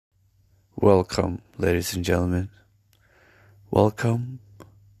Welcome, ladies and gentlemen. Welcome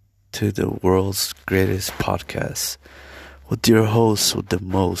to the world's greatest podcast with your host with the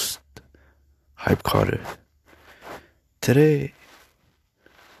most, Hype Carter. Today,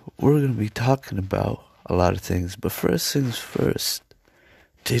 we're going to be talking about a lot of things, but first things first,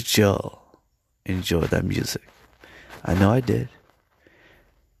 did y'all enjoy that music? I know I did.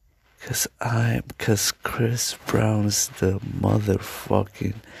 Because Chris Brown's the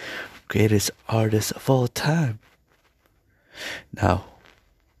motherfucking greatest artist of all time. Now,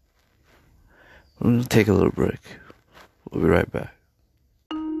 we're going to take a little break. We'll be right back.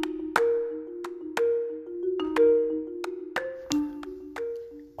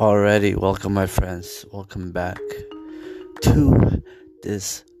 Alrighty, welcome my friends. Welcome back to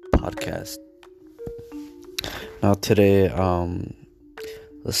this podcast. Now today,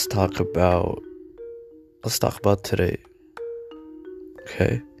 let's talk about today.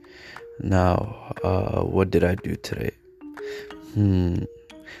 Okay? Now, what did I do today? I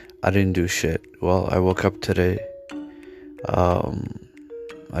didn't do shit. Well, I woke up today.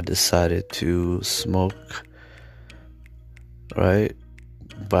 I decided to smoke, right,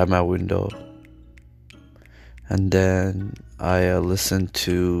 by my window. And then I listened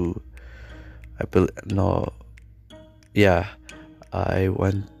to, I went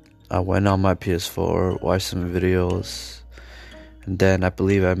on my PS4, watched some videos, and then I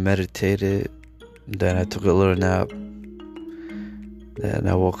believe I meditated. Then I took a little nap. Then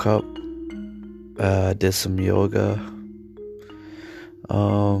I woke up, did some yoga.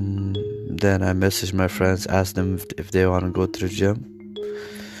 Then I messaged my friends, asked them if they want to go to the gym.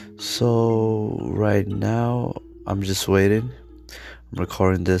 So right now, I'm just waiting. I'm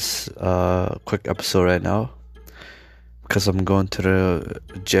recording this quick episode right now because I'm going to the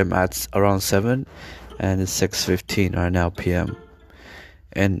gym at around 7, and it's 6:15 right now p.m.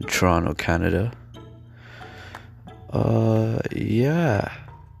 in Toronto, Canada. Yeah.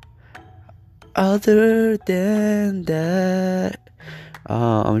 Other than that,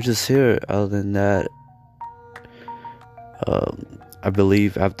 I'm just here. Other than that, I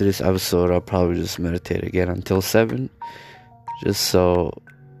believe after this episode, I'll probably just meditate again until 7, just so,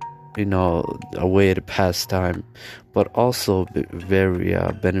 a way to pass time, but also very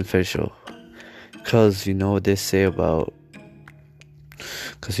beneficial, because what they say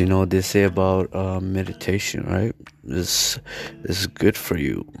about meditation, right? This is good for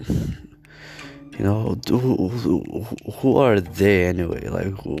you. Who are they anyway?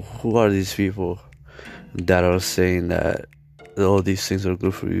 Like, who are these people that are saying that all these things are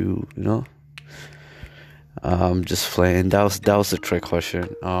good for you? I'm just playing. That was a trick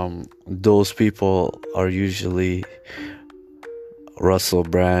question. Those people are usually Russell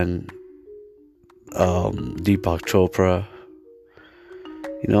Brand, Deepak Chopra.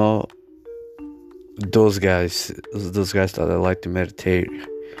 Those guys that like to meditate,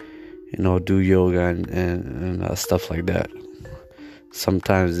 do yoga and stuff like that.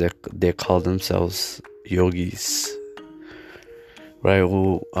 Sometimes they call themselves yogis, right?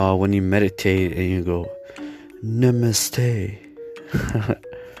 When you meditate and you go namaste,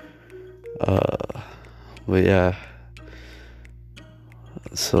 but yeah.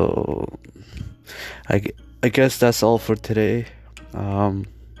 So I guess that's all for today. I'm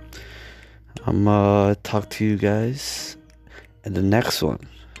talk to you guys in the next one.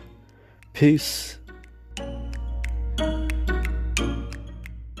 Peace.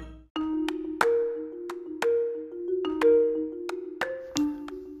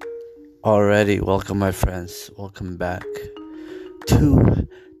 Alrighty, welcome my friends. Welcome back to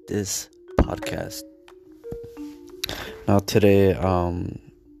this podcast. Now today,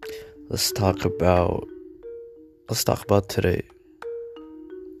 let's talk about today.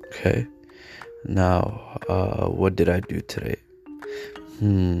 Okay? Now, what did I do today?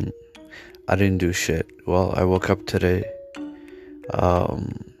 I didn't do shit. Well, I woke up today.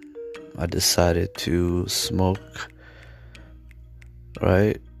 I decided to smoke,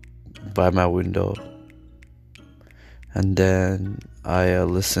 right, by my window. And then I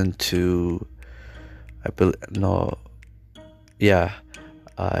listened to, I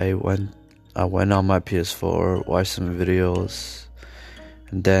went on my PS4, watched some videos,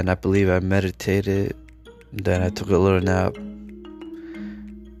 and then I believe I meditated. Then I took a little nap.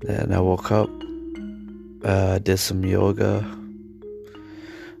 Then I woke up, did some yoga.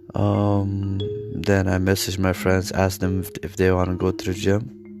 Then I messaged my friends, asked them if they want to go to the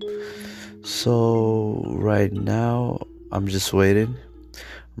gym. So right now, I'm just waiting.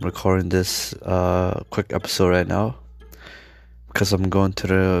 I'm recording this quick episode right now because I'm going to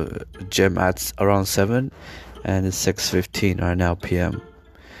the gym at around 7, and it's 6:15 right now p.m.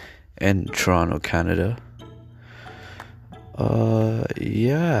 in Toronto, Canada.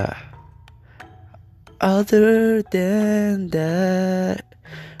 Yeah. Other than that,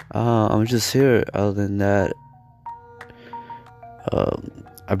 I'm just here. Other than that,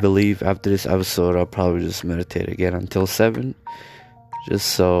 I believe after this episode, I'll probably just meditate again until 7, just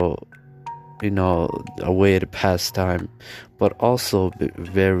so, a way to pass time, but also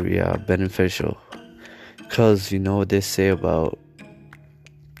very beneficial. Cause you know what they say about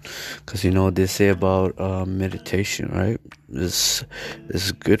meditation, right? It's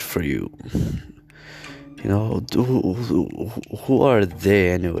good for you. Who are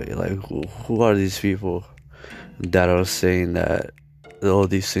they anyway? Like, who are these people that are saying that all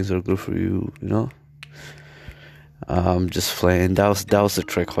these things are good for you? I'm just playing. That was a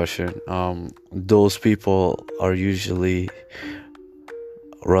trick question. Those people are usually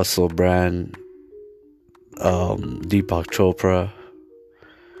Russell Brand, Deepak Chopra.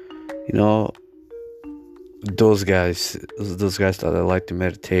 Those guys that like to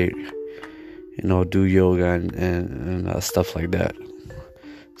meditate, do yoga and stuff like that.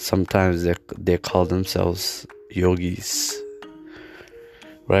 Sometimes they call themselves yogis,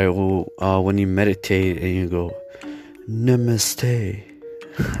 right? Well, when you meditate and you go namaste,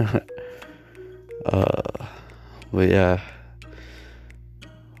 but yeah.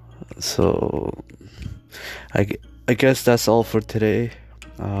 So I guess that's all for today.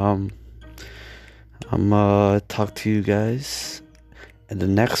 I'm talk to you guys in the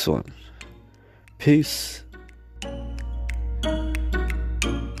next one. Peace.